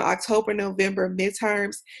 around October, November,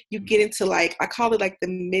 midterms, you get into like, I call it like the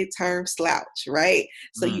midterm slouch, right?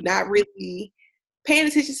 So you're not really paying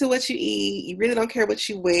attention to what you eat. You really don't care what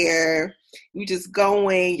you wear. You just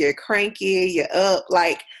going, you're cranky, you're up.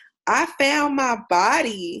 Like I found my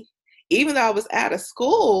body, even though I was out of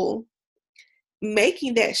school,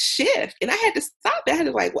 making that shift. And I had to stop it. I had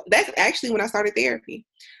to like, that's actually when I started therapy.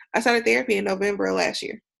 I started therapy in November of last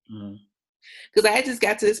year. Because I had just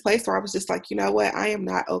got to this place where I was just like, you know what? I am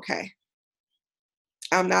not okay.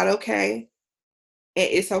 I'm not okay. And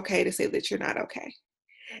it's okay to say that you're not okay.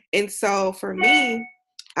 And so for me,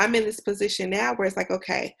 I'm in this position now where it's like,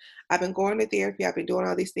 okay, I've been going to therapy. I've been doing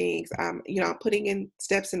all these things. I'm putting in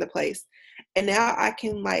steps into place. And now I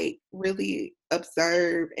can like really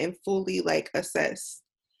observe and fully like assess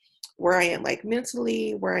where I am like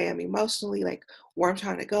mentally, where I am emotionally, like where I'm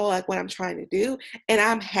trying to go, like what I'm trying to do. And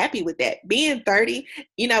I'm happy with that. Being 30,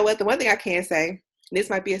 you know what, the one thing I can say, this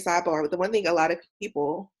might be a sidebar, but the one thing a lot of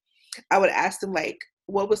people, I would ask them like,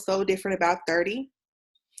 what was so different about 30?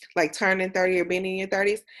 Like turning 30 or being in your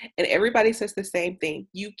 30s. And everybody says the same thing.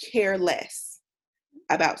 You care less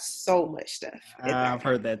about so much stuff. I've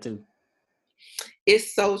heard that too.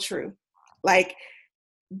 It's so true. Like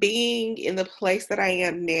being in the place that I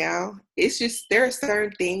am now, it's just there are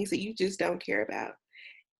certain things that you just don't care about.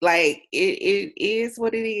 Like it is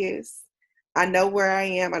what it is. I know where I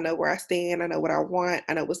am. I know where I stand. I know what I want.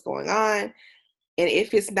 I know what's going on. And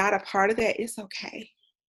if it's not a part of that, it's okay.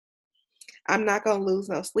 I'm not gonna lose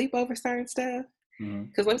no sleep over certain stuff.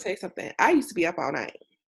 Because let me tell you something. I used to be up all night.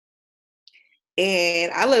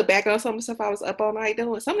 And I look back on some of the stuff I was up all night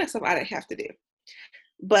doing. Some of that stuff I didn't have to do.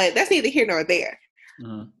 But that's neither here nor there.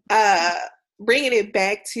 Bringing it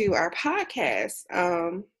back to our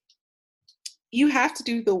podcast, you have to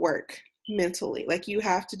do the work mentally. Like you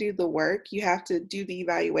have to do the work. You have to do the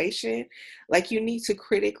evaluation. Like you need to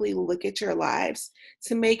critically look at your lives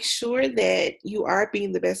to make sure that you are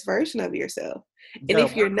being the best version of yourself. And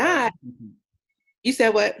if you're not, you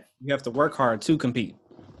said what? You have to work hard to compete.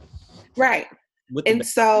 Right. And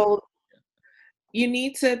so you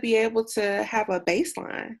need to be able to have a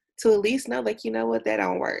baseline to at least know, like, you know what, that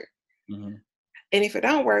don't work. And if it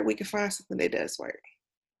don't work, we can find something that does work.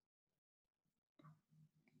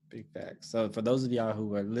 Big facts. So for those of y'all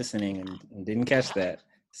who are listening and didn't catch that,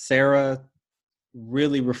 Sarah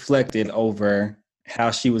really reflected over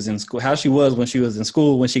how she was in school, how she was when she was in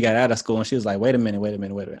school, when she got out of school, and she was like, wait a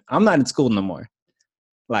minute. I'm not in school no more.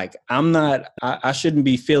 Like I shouldn't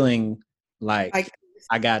be feeling like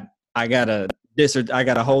I got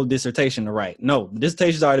a whole dissertation to write. No, the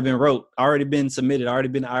dissertation's already been wrote, already been submitted, already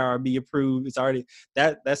been IRB approved. It's already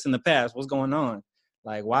that's in the past. What's going on?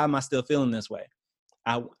 Like, why am I still feeling this way?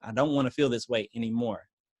 I don't want to feel this way anymore.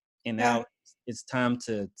 And now it's time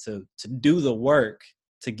to do the work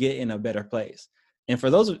to get in a better place. And for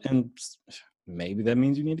those, and maybe that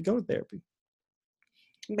means you need to go to therapy.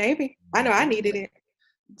 Maybe. I know I needed it.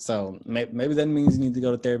 So maybe that means you need to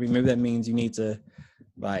go to therapy. Maybe that means you need to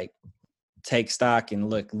like take stock and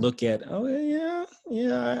look at, oh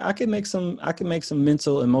yeah, I can make some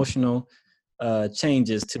mental, emotional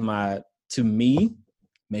changes to me,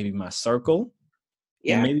 maybe my circle,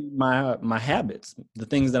 and maybe my habits, the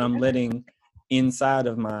things that I'm letting inside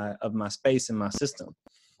of my space and my system.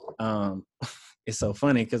 It's so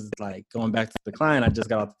funny because like going back to the client I just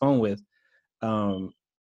got off the phone with,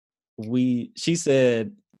 she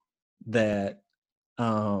said that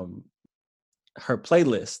her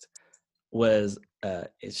playlist was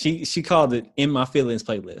she called it "In My Feelings"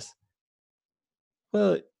 playlist.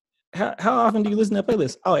 Well, how often do you listen to that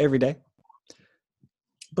playlist? Oh, every day.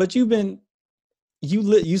 But you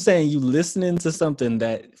saying you listening to something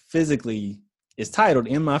that physically is titled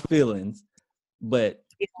 "In My Feelings," but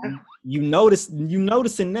you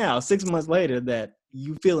noticing now 6 months later that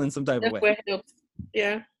you feeling some type of way.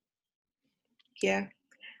 Yeah.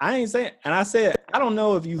 I ain't saying, and I said, I don't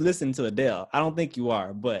know if you listen to Adele. I don't think you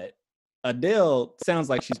are, but Adele sounds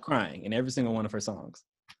like she's crying in every single one of her songs.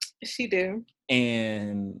 She do.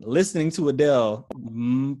 And listening to Adele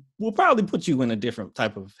will probably put you in a different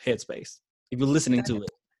type of headspace if you're listening to it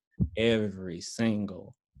every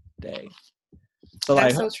single day. So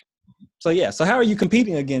that's like so So yeah, so how are you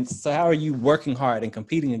competing against, so how are you working hard and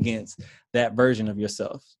competing against that version of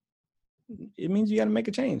yourself? It means you got to make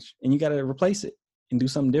a change and you got to replace it and do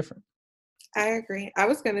something different. I agree. I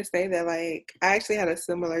was gonna say that like I actually had a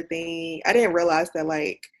similar thing. I didn't realize that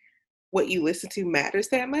like what you listen to matters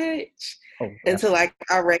that much Oh, until absolutely. like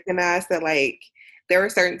I recognized that like there were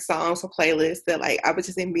certain songs or playlists that like I would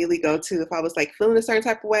just immediately go to if I was like feeling a certain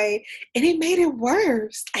type of way, and it made it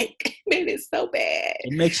worse. Like it made it so bad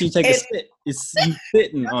It makes you take a and sit. It's you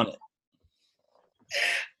sitting on it.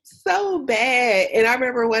 so bad. And I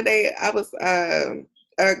remember one day I was a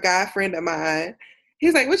guy friend of mine.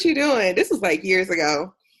 He's like, "What you doing?" This was like years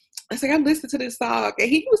ago. I was like, "I'm listening to this song," and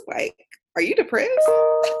he was like, "Are you depressed?"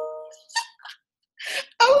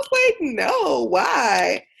 I was like, "No,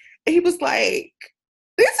 why?" And he was like,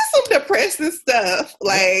 "This is some depressing stuff. Yep.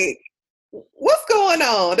 Like, what's going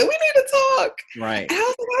on? Do we need to talk?" Right. And I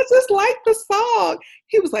was like, "I just like the song."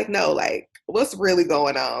 He was like, "No, like, what's really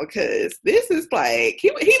going on? Because this is like," he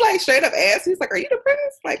like straight up asked. He's like, "Are you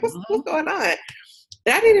depressed? Like, what's Mhm. going on?"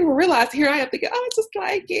 And I didn't even realize. Here I am thinking, "Oh, I just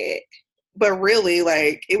like it." But really,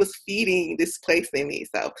 like, it was feeding this place in me.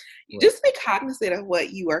 So just be cognizant of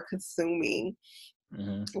what you are consuming,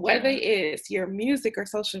 Mm-hmm. whether it's your music or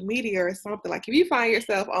social media or something. Like if you find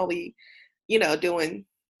yourself only, doing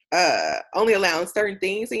only allowing certain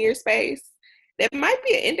things in your space, that might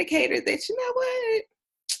be an indicator that you know what,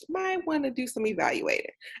 might want to do some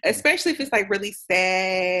evaluating. Especially if it's like really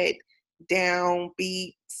sad,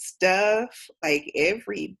 downbeat stuff like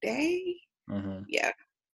every day. Mm-hmm. Yeah.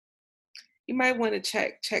 You might want to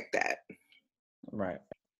check that. Right.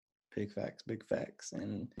 Big facts. Big facts.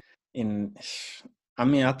 And I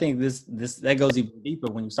mean, I think this that goes even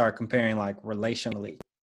deeper when you start comparing like relationally. Like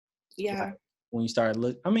Yeah. when you start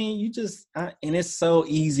look, I mean, and it's so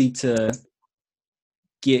easy to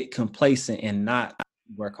get complacent and not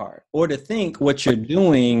work hard or to think what you're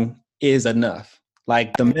doing is enough,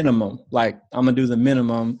 like the minimum. Like I'm gonna do the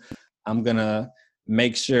minimum. I'm gonna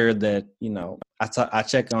make sure that I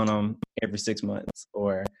check on them every 6 months,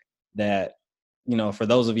 or that for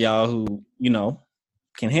those of y'all who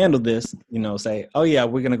can handle this, say, oh yeah,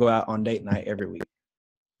 we're gonna go out on date night every week.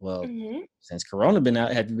 Well, Hmm. since Corona been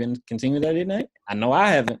out, have you been continuing that date night? I know I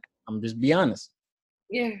haven't. I'm just be honest,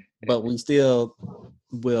 Yeah. but we still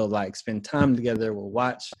will like spend time together. We'll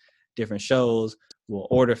watch different shows. We'll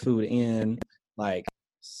order food in. Like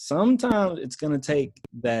sometimes it's gonna take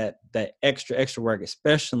that extra work,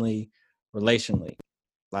 especially relationally.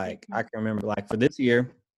 Like I Hmm. can remember, like for this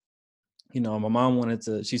year, my mom wanted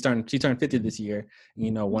to. She turned 50 this year.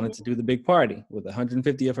 Wanted to Hmm. do the big party with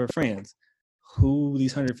 150 of her friends. Who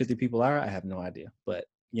these 150 people are, I have no idea. But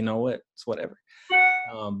you know what? It's whatever.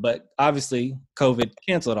 But obviously, COVID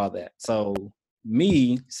canceled all that. So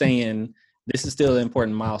me saying this is still an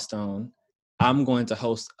important milestone, I'm going to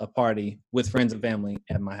host a party with friends and family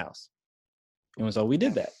at my house. And so we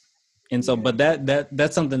did that. And so, Yeah. but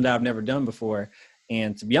that's something that I've never done before.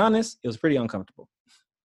 And to be honest, it was pretty uncomfortable.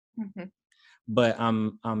 Hmm. But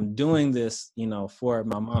I'm doing this, for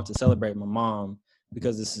my mom, to celebrate my mom,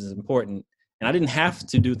 because this is important. And I didn't have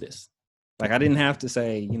to do this. Like I didn't have to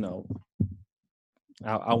say,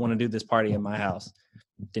 I want to do this party at my house.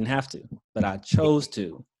 Didn't have to, but I chose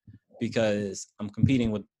to, because I'm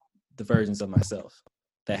competing with the versions of myself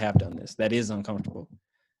that have done this. That is uncomfortable.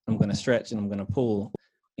 I'm going to stretch and I'm going to pull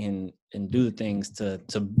and do the things to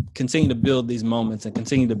continue to build these moments and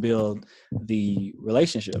continue to build the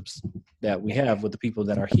relationships that we have with the people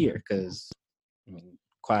that are here. Because I mean,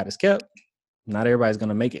 quiet is kept. Not everybody's going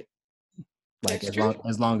to make it. Like That's true.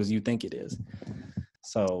 as long as you think it is.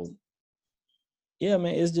 So yeah,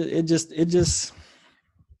 man, it just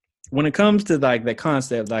when it comes to like that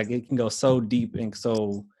concept, like it can go so deep and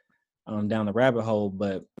so down the rabbit hole.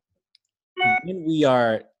 But when we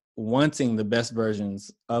are wanting the best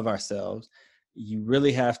versions of ourselves, you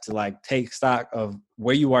really have to like take stock of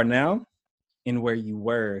where you are now and where you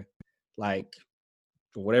were, like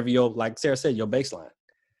whatever like Sarah said, your baseline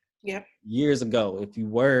Yep. years ago. If you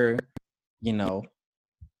were, you know,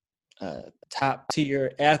 top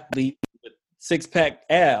tier athlete with 6-pack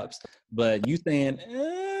abs, but you saying,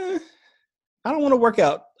 I don't want to work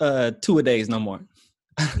out 2 a days no more.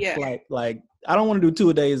 Yeah. like I don't want to do 2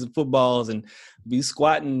 a days of footballs and be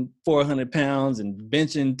squatting 400 pounds and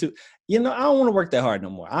benching two. I don't want to work that hard no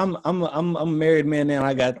more. I'm a married man now.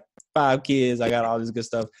 I got 5 kids. I got all this good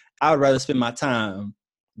stuff. I would rather spend my time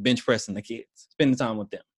bench pressing the kids, spending time with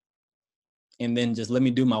them, and then just let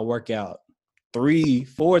me do my workout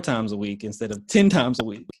 3-4 times a week instead of 10 times a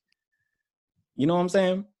week. You know what I'm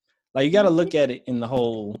saying? Like you got to Hmm. look at it in the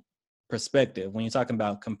whole perspective when you're talking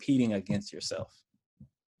about competing against yourself.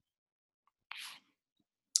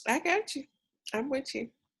 I got you. I'm with you.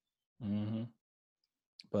 Mm-hmm.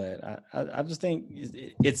 But I just think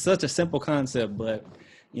it's such a simple concept, but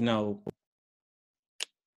you know,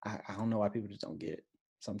 I don't know why people just don't get it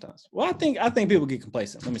sometimes. Well, I think people get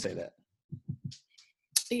complacent. Let me say that.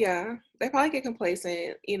 Yeah, they probably get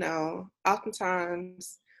complacent.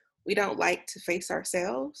 Oftentimes we don't like to face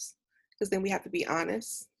ourselves because then we have to be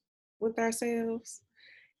honest with ourselves.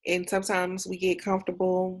 And sometimes we get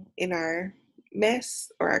comfortable in our mess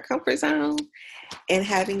or our comfort zone, and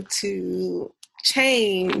having to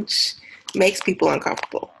change makes people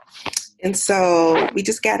uncomfortable. And so we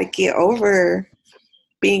just got to get over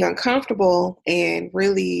being uncomfortable and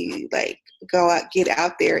really like get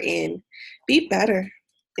out there and be better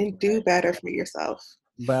and do better for yourself.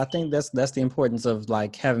 But I think that's the importance of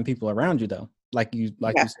like having people around you though. Like Yeah. you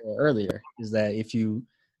said earlier, is that if you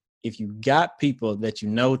got people that you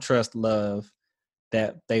know, trust, love,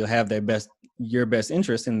 that they'll have your best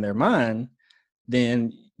interest in their mind,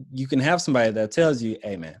 then you can have somebody that tells you,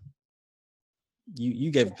 "Hey, man,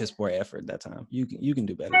 you gave a piss poor effort that time. You can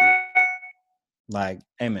do better." Like,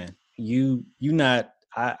 hey, man, you not.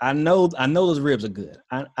 I know those ribs are good.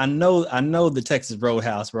 I know the Texas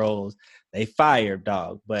Roadhouse rolls. They fire,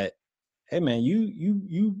 dog. But hey, man,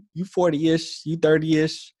 you 40-ish, you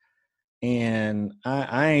 30-ish, and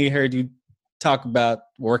I ain't heard you talk about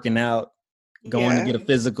working out, going to Yeah. get a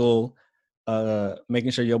physical,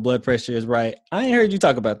 making sure your blood pressure is right. I ain't heard you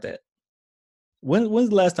talk about that. When's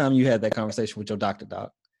the last time you had that conversation with your doctor,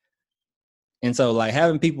 doc? And so, like,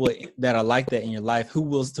 having people that are like that in your life who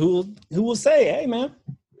will say, "Hey, man,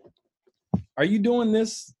 are you doing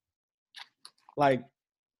this? Like,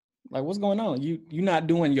 what's going on? You're not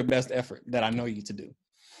doing your best effort that I know you to do."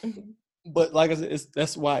 Mhm. But like I said,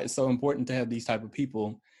 that's why it's so important to have these type of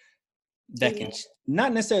people that can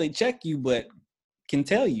not necessarily check you, but can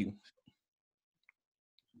tell you.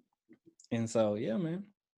 And so, yeah, man.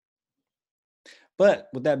 But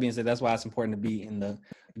with that being said, that's why it's important to be in the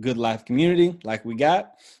good life community like we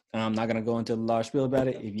got. I'm not gonna go into a large spiel about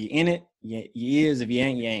it. If you're in it, you is. If you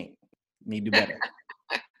ain't, you ain't. Need to do better.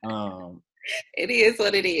 It is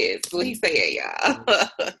what it is. What he said, y'all.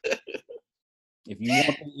 If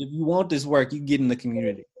you want this work, you get in the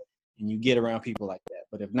community and you get around people like that.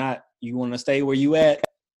 But if not, you want to stay where you at.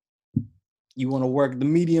 You want to work the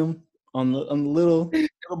medium on the little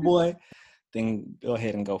boy, then go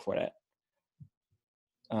ahead and go for that.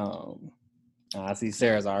 I see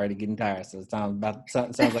Sarah's already getting tired, so sounds like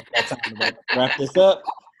that time to wrap this up.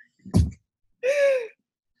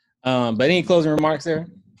 But any closing remarks, Sarah?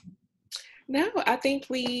 No, I think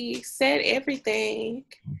we said everything.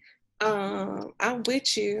 I'm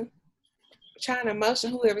with you. Trying to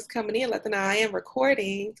motion whoever's coming in, let them know I am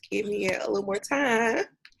recording. Give me a little more time.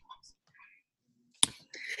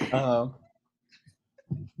 Uh,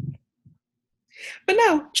 But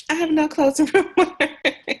no, I have no closing remarks.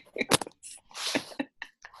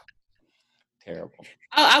 Terrible.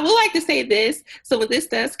 Oh, I would like to say this. So when this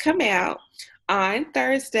does come out on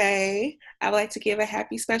Thursday, I would like to give a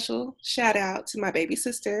happy special shout out to my baby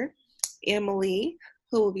sister, Emily,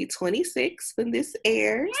 who will be 26 when this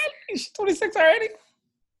airs. What? She's 26 already?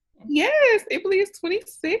 Yes, Emily is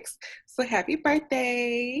 26. So happy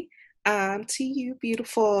birthday to you,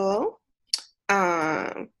 beautiful.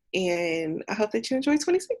 And I hope that you enjoy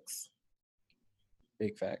 26.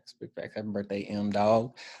 Big facts. Big facts. Happy birthday, M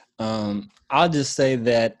dog. I'll just say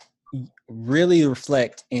that really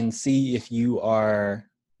reflect and see if you are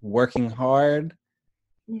working hard.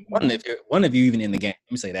 Mm-hmm. One of you even in the game.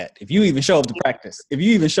 Let me say that. If you even show up to practice, if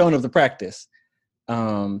you even showing up to practice,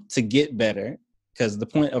 to get better, because the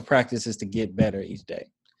point of practice is to get better each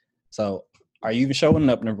day. So, are you even showing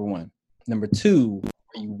up? Number one. Number two,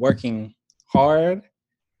 are you working hard,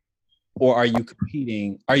 or are you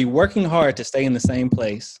competing? Are you working hard to stay in the same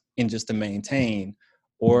place and just to maintain,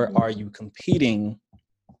 or are you competing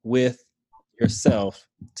with yourself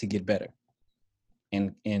to get better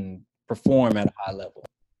and perform at a high level?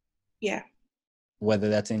 Yeah. Whether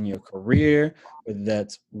that's in your career, whether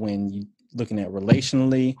that's when you looking at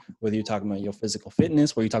relationally, whether you're talking about your physical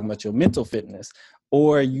fitness, whether you're talking about your mental fitness,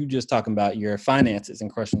 or you just talking about your finances and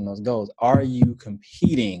crushing those goals. Are you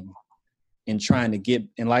competing and trying to get,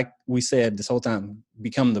 and like we said this whole time,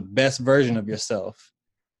 become the best version of yourself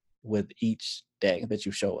with each day that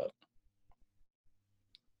you show up?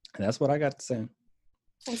 And that's what I got to say.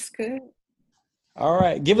 That's good. All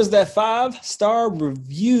right. Give us that 5-star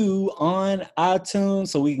review on iTunes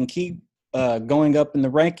so we can keep going up in the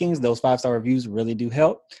rankings. Those 5-star reviews really do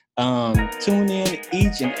help. Tune in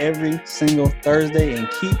each and every single Thursday and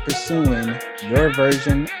keep pursuing your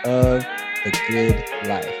version of the good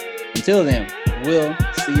life. Until then, We'll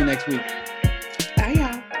see you next week.